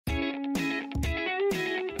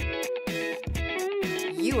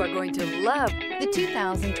You are going to love the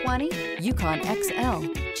 2020 Yukon XL.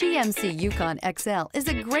 GMC Yukon XL is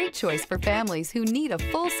a great choice for families who need a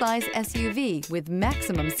full-size SUV with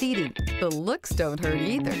maximum seating. The looks don't hurt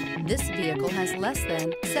either. This vehicle has less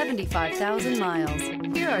than 75,000 miles.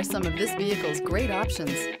 Here are some of this vehicle's great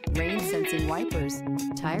options: rain-sensing wipers,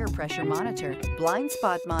 tire pressure monitor, blind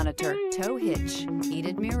spot monitor, tow hitch,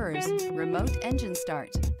 heated mirrors, remote engine start,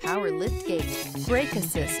 power lift gate, brake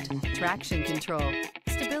assist, traction control,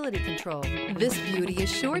 stability control. This beauty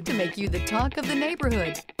is sure to make you the talk of the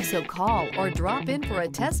neighborhood. So call or drop in for a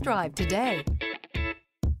test drive today.